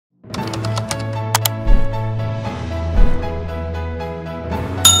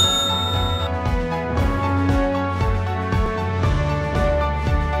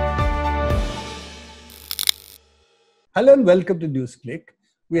Hello and welcome to NewsClick.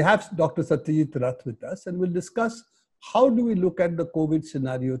 We have Dr. Satyajit Rath with us and we'll discuss how do we look at the COVID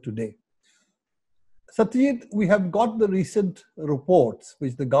scenario today. Satyajit, we have got the recent reports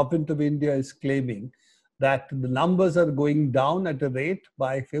which the government of India is claiming that the numbers are going down at a rate.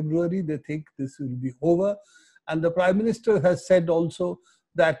 By February, they think this will be over. And the Prime Minister has said also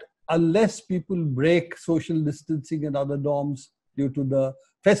that unless people break social distancing and other norms due to the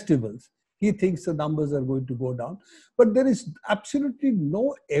festivals, he thinks the numbers are going to go down. But there is absolutely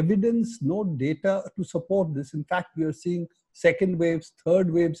no evidence, no data to support this. In fact, we are seeing second waves,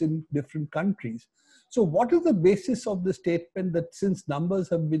 third waves in different countries. So what is the basis of the statement that since numbers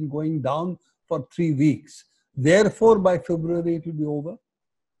have been going down for 3 weeks, therefore by February it will be over?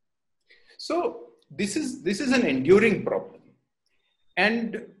 So this is an enduring problem.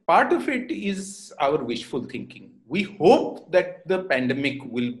 And part of it is our wishful thinking. We hope that the pandemic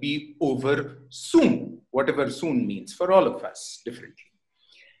will be over soon, whatever soon means for all of us differently.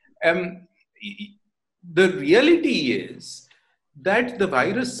 The reality is that the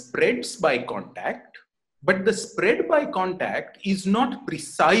virus spreads by contact, but the spread by contact is not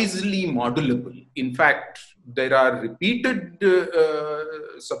precisely modelable. In fact, there are repeated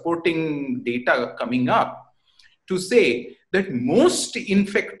supporting data coming up to say that most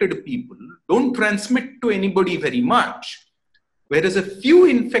infected people don't transmit to anybody very much, whereas a few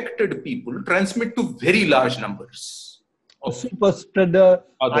infected people transmit to very large numbers. A super spreader,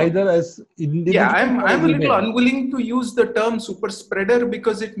 either as individual. Yeah, I'm a little unwilling to use the term super spreader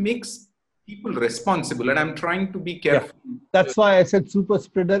because it makes people responsible, and I'm trying to be careful. Yeah, that's why I said super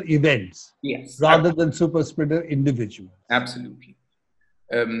spreader events, yes, rather than super spreader individuals. Absolutely.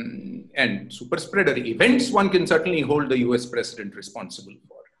 And super spreader events, one can certainly hold the US president responsible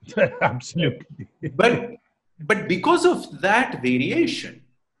for. Absolutely. But because of that variation,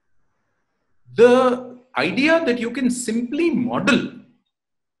 the idea that you can simply model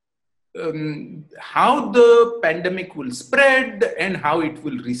how the pandemic will spread and how it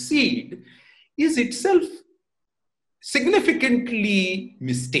will recede is itself significantly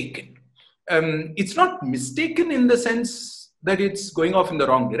mistaken. It's not mistaken in the sense that it's going off in the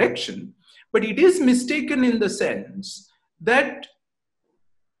wrong direction, but it is mistaken in the sense that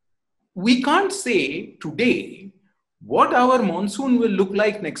we can't say today what our monsoon will look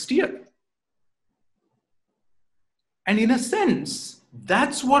like next year. And in a sense,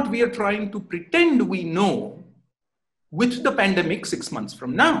 that's what we are trying to pretend we know with the pandemic 6 months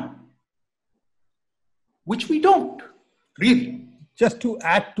from now, which we don't, really. Just to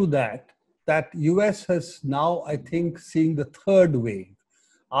add to that US has now, I think, seeing the third wave.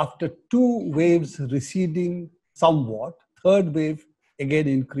 After 2 waves receding somewhat, third wave again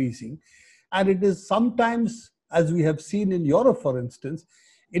increasing. And it is sometimes, as we have seen in Europe, for instance,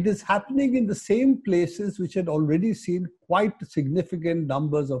 it is happening in the same places which had already seen quite significant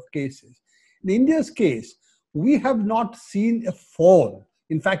numbers of cases. In India's case, we have not seen a fall.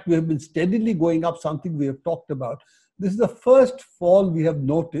 In fact, we have been steadily going up, something we have talked about. This is the first fall we have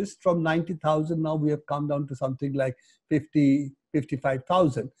noticed. From 90,000, now we have come down to something like 50,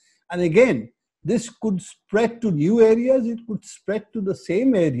 55,000. And again, this could spread to new areas. It could spread to the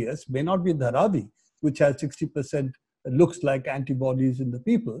same areas, may not be Dharavi, which has 60%, looks like antibodies in the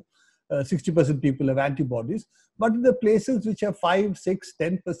people. 60% people have antibodies. But in the places which have 5, 6,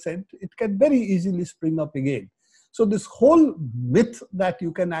 10%, it can very easily spring up again. So this whole myth that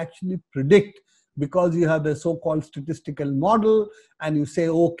you can actually predict because you have a so-called statistical model and you say,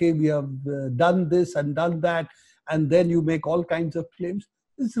 okay, we have done this and done that, and then you make all kinds of claims.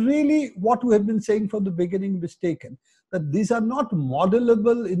 It's really what we have been saying from the beginning mistaken, that these are not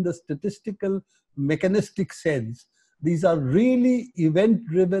modelable in the statistical mechanistic sense. These are really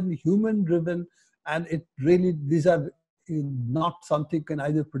event-driven, human-driven, and these are not something you can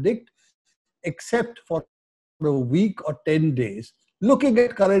either predict except for a week or 10 days. Looking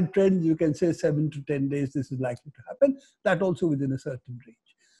at current trends, you can say 7 to 10 days, this is likely to happen. That also within a certain range.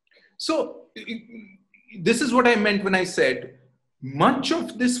 So this is what I meant when I said much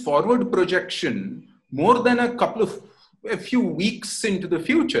of this forward projection, more than a few weeks into the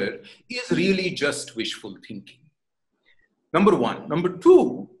future, is really just wishful thinking. Number one. Number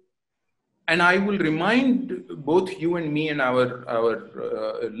two, and I will remind both you and me and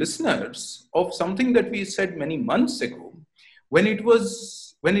our listeners of something that we said many months ago, when it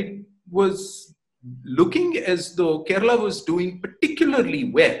was looking as though Kerala was doing particularly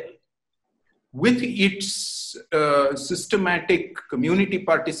well with its systematic community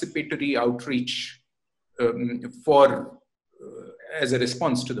participatory outreach as a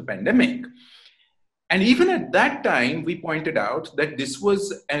response to the pandemic. And even at that time, we pointed out that this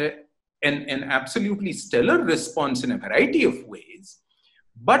was an absolutely stellar response in a variety of ways.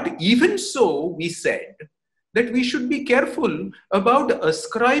 But even so, we said that we should be careful about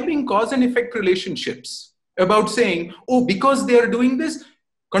ascribing cause and effect relationships, about saying, oh, because they are doing this,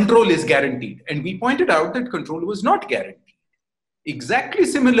 control is guaranteed. And we pointed out that control was not guaranteed. Exactly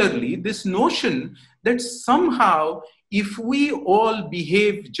similarly, this notion that somehow if we all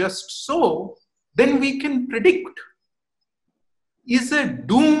behave just so, then we can predict, is a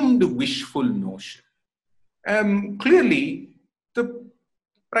doomed wishful notion. Clearly, the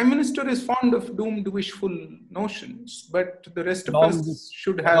Prime Minister is fond of doomed wishful notions, but the rest of us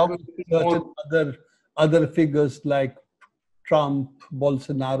should have certain other figures like Trump,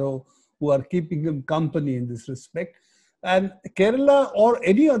 Bolsonaro, who are keeping him company in this respect. And Kerala or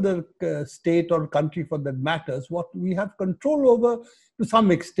any other state or country for that matters, what we have control over to some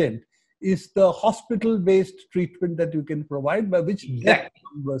extent is the hospital-based treatment that you can provide, by which death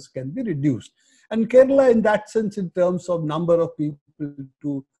numbers can be reduced. And Kerala, in that sense, in terms of number of people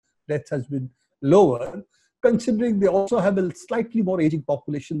to deaths, has been lower, considering they also have a slightly more aging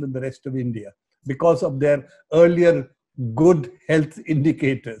population than the rest of India because of their earlier good health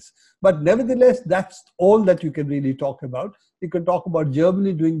indicators. But nevertheless, that's all that you can really talk about. You can talk about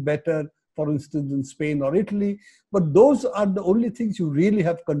Germany doing better, for instance, in Spain or Italy, but those are the only things you really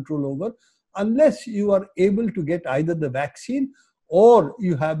have control over, unless you are able to get either the vaccine or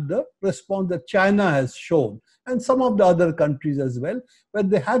you have the response that China has shown, and some of the other countries as well, where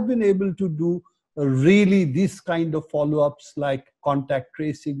they have been able to do really this kind of follow-ups like contact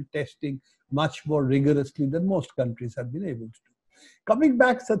tracing, testing, much more rigorously than most countries have been able to do. Coming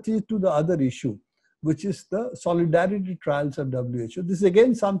back, Satyajit, to the other issue, which is the solidarity trials of WHO. This is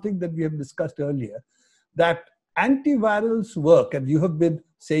again something that we have discussed earlier, that antivirals work, and you have been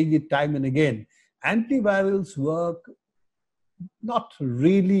saying it time and again, antivirals work not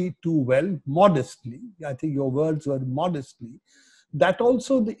really too well, modestly. I think your words were modestly. That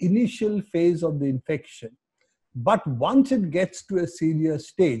also the initial phase of the infection. But once it gets to a serious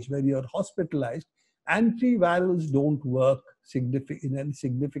stage where you're hospitalized, antivirals don't work in any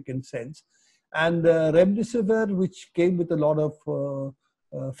significant sense. And remdesivir, which came with a lot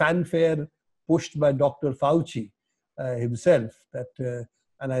of fanfare pushed by Dr. Fauci himself,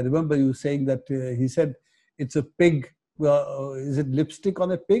 and I remember you saying that he said it's a pig, is it lipstick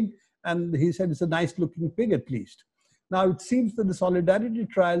on a pig? And he said it's a nice looking pig at least. Now it seems that the solidarity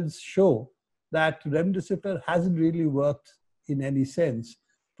trials show that remdesivir hasn't really worked in any sense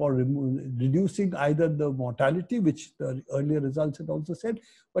for reducing either the mortality, which the earlier results had also said,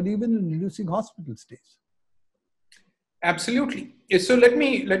 but even in reducing hospital stays. Absolutely. So let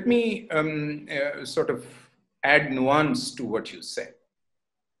me sort of add nuance to what you said.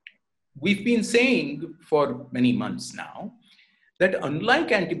 We've been saying for many months now that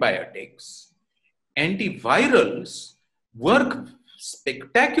unlike antibiotics, antivirals work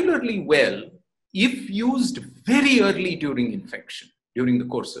spectacularly well if used very early during infection, during the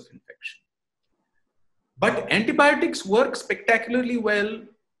course of infection. But antibiotics work spectacularly well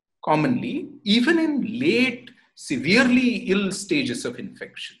commonly, even in late, severely ill stages of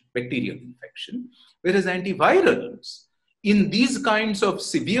infection, bacterial infection, whereas antivirals in these kinds of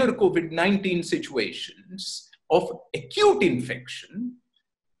severe COVID-19 situations of acute infection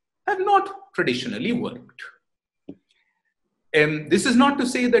have not traditionally worked. This is not to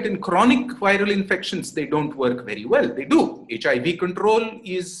say that in chronic viral infections, they don't work very well. They do. HIV control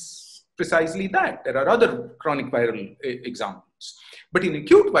is precisely that. There are other chronic viral examples. But in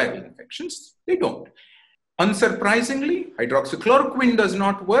acute viral infections, they don't. Unsurprisingly, hydroxychloroquine does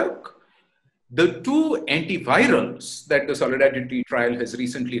not work. The two antivirals that the Solidarity trial has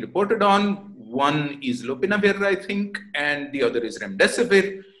recently reported on, one is lopinavir, I think, and the other is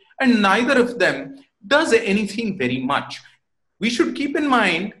remdesivir, and neither of them does anything very much. We should keep in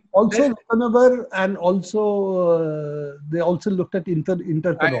mind also lopinavir, and also they also looked at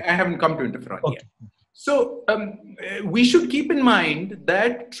interferon. I haven't come to interferon yet. So we should keep in mind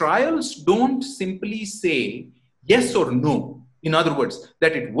that trials don't simply say yes or no. In other words,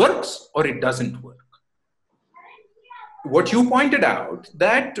 that it works or it doesn't work. What you pointed out,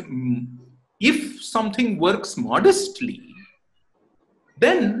 that if something works modestly,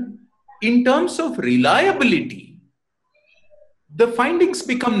 then in terms of reliability, the findings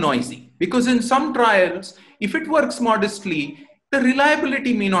become noisy. Because in some trials, if it works modestly, the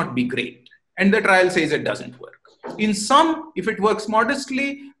reliability may not be great. And the trial says it doesn't work. In some, if it works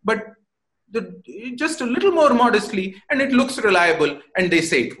modestly, but just a little more modestly, and it looks reliable, and they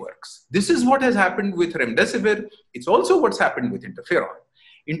say it works. This is what has happened with remdesivir. It's also what's happened with interferon.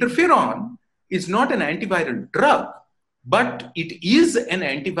 Interferon is not an antiviral drug, but it is an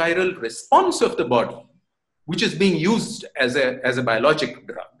antiviral response of the body, which is being used as a biologic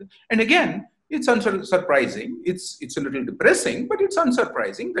drug. And again, it's unsurprising. It's a little depressing, but it's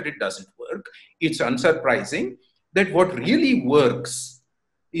unsurprising that it doesn't work. It's unsurprising that what really works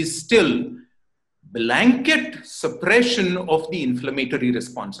is still blanket suppression of the inflammatory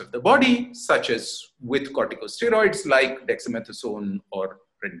response of the body, such as with corticosteroids like dexamethasone or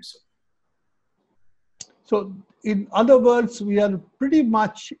prednisone. So, in other words, we are pretty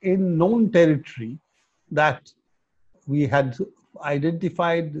much in known territory that we had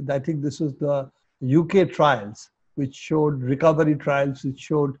identified. I think this was the UK trials, which showed recovery trials, which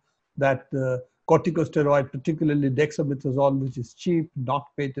showed that corticosteroid, particularly dexamethasone, which is cheap, not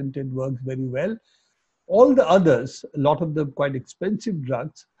patented, works very well. All the others, a lot of them quite expensive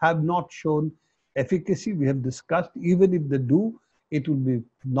drugs, have not shown efficacy. We have discussed, even if they do, it will be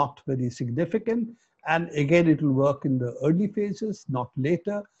not very significant. And again, it will work in the early phases, not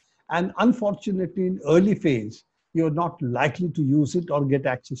later. And unfortunately, in early phase, you're not likely to use it or get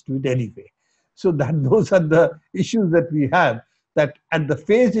access to it anyway. So those are the issues that we have, that at the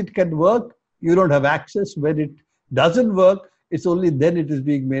phase it can work, you don't have access. When it doesn't work, it's only then it is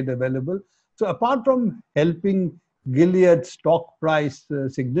being made available. So apart from helping Gilead's stock price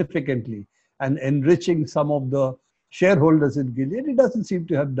significantly and enriching some of the shareholders in Gilead, it doesn't seem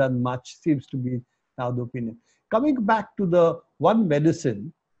to have done much, seems to be now the opinion. Coming back to the one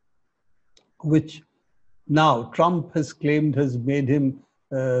medicine, which now Trump has claimed has made him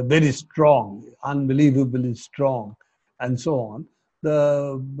very strong, unbelievably strong, and so on,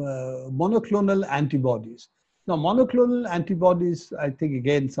 the monoclonal antibodies. Now, monoclonal antibodies, I think,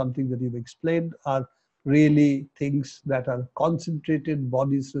 again, something that you've explained, are really things that are concentrated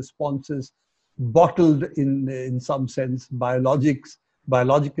body's responses, bottled in some sense,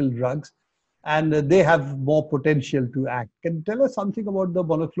 biological drugs, and they have more potential to act. Can you tell us something about the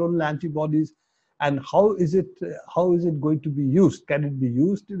monoclonal antibodies and how is it going to be used? Can it be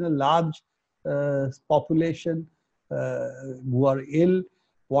used in a large population who are ill?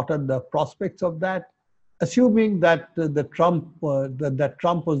 What are the prospects of that? Assuming that Trump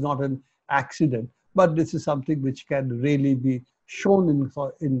was not an accident, but this is something which can really be shown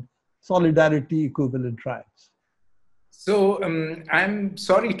in solidarity equivalent trials. So I'm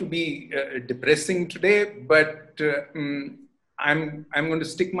sorry to be depressing today, but I'm going to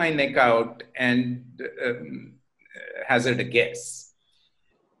stick my neck out and hazard a guess.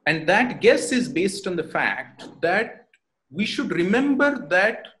 And that guess is based on the fact that we should remember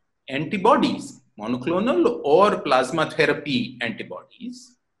that antibodies, monoclonal or plasma therapy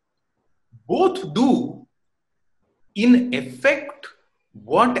antibodies, both do in effect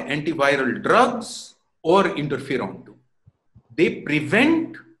what antiviral drugs or interferon do. They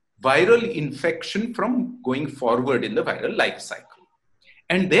prevent viral infection from going forward in the viral life cycle.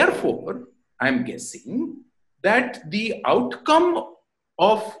 And therefore, I'm guessing that the outcome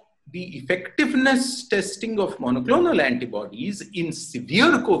of the effectiveness testing of monoclonal antibodies in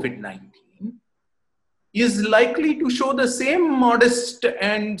severe COVID-19 is likely to show the same modest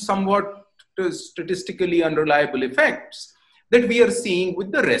and somewhat statistically unreliable effects that we are seeing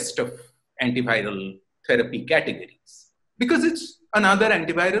with the rest of antiviral therapy categories, because it's another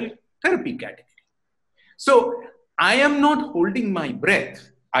antiviral therapy category. So I am not holding my breath.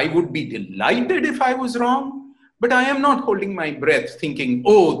 I would be delighted if I was wrong, but I am not holding my breath thinking,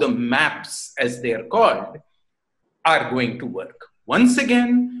 oh, the MAPs, as they are called, are going to work. Once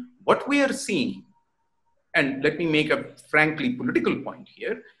again, what we are seeing, and let me make a frankly political point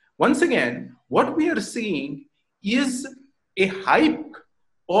here. Once again, what we are seeing is a hype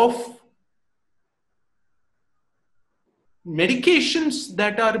of medications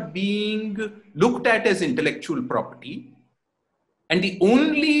that are being looked at as intellectual property, and the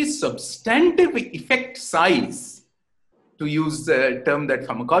only substantive effect size, to use the term that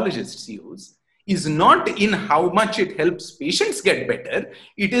pharmacologists use, is not in how much it helps patients get better,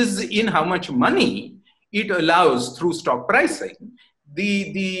 it is in how much money it allows through stock pricing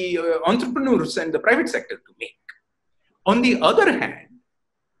the entrepreneurs and the private sector to make. On the other hand,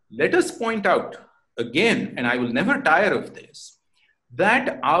 let us point out again, and I will never tire of this,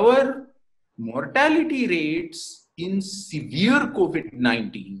 that our mortality rates in severe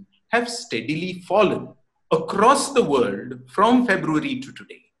COVID-19 have steadily fallen across the world from February to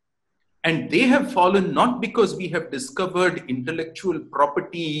today. And they have fallen not because we have discovered intellectual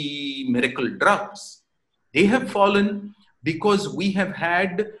property miracle drugs. They have fallen because we have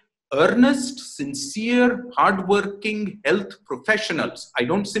had earnest, sincere, hardworking health professionals. I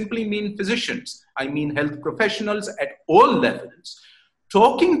don't simply mean physicians. I mean health professionals at all levels,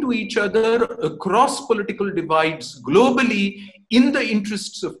 talking to each other across political divides globally in the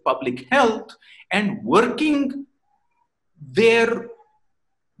interests of public health and working their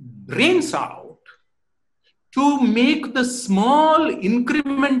brains out to make the small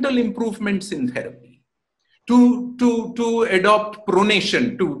incremental improvements in therapy, to adopt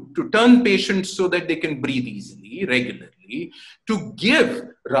pronation, to turn patients so that they can breathe easily, regularly, to give,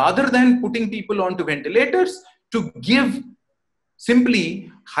 rather than putting people onto ventilators, to give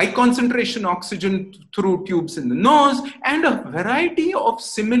simply high concentration oxygen through tubes in the nose, and a variety of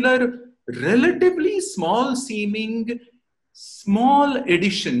similar, relatively small seeming, small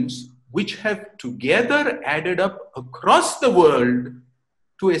additions which have together added up across the world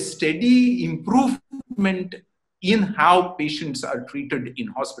to a steady improvement in how patients are treated in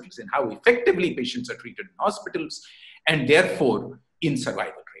hospitals and how effectively patients are treated in hospitals, and therefore in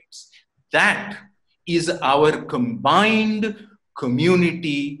survival rates. That is our combined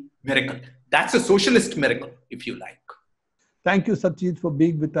community miracle. That's a socialist miracle, if you like. Thank you, Satyajit, for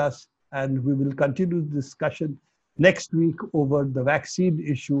being with us. And we will continue the discussion next week over the vaccine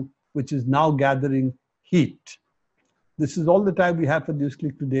issue, which is now gathering heat. This is all the time we have for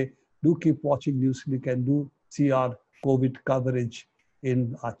NewsClick today. Do keep watching NewsClick and do see our COVID coverage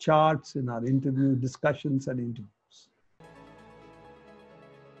in our charts, in our interview discussions and interviews.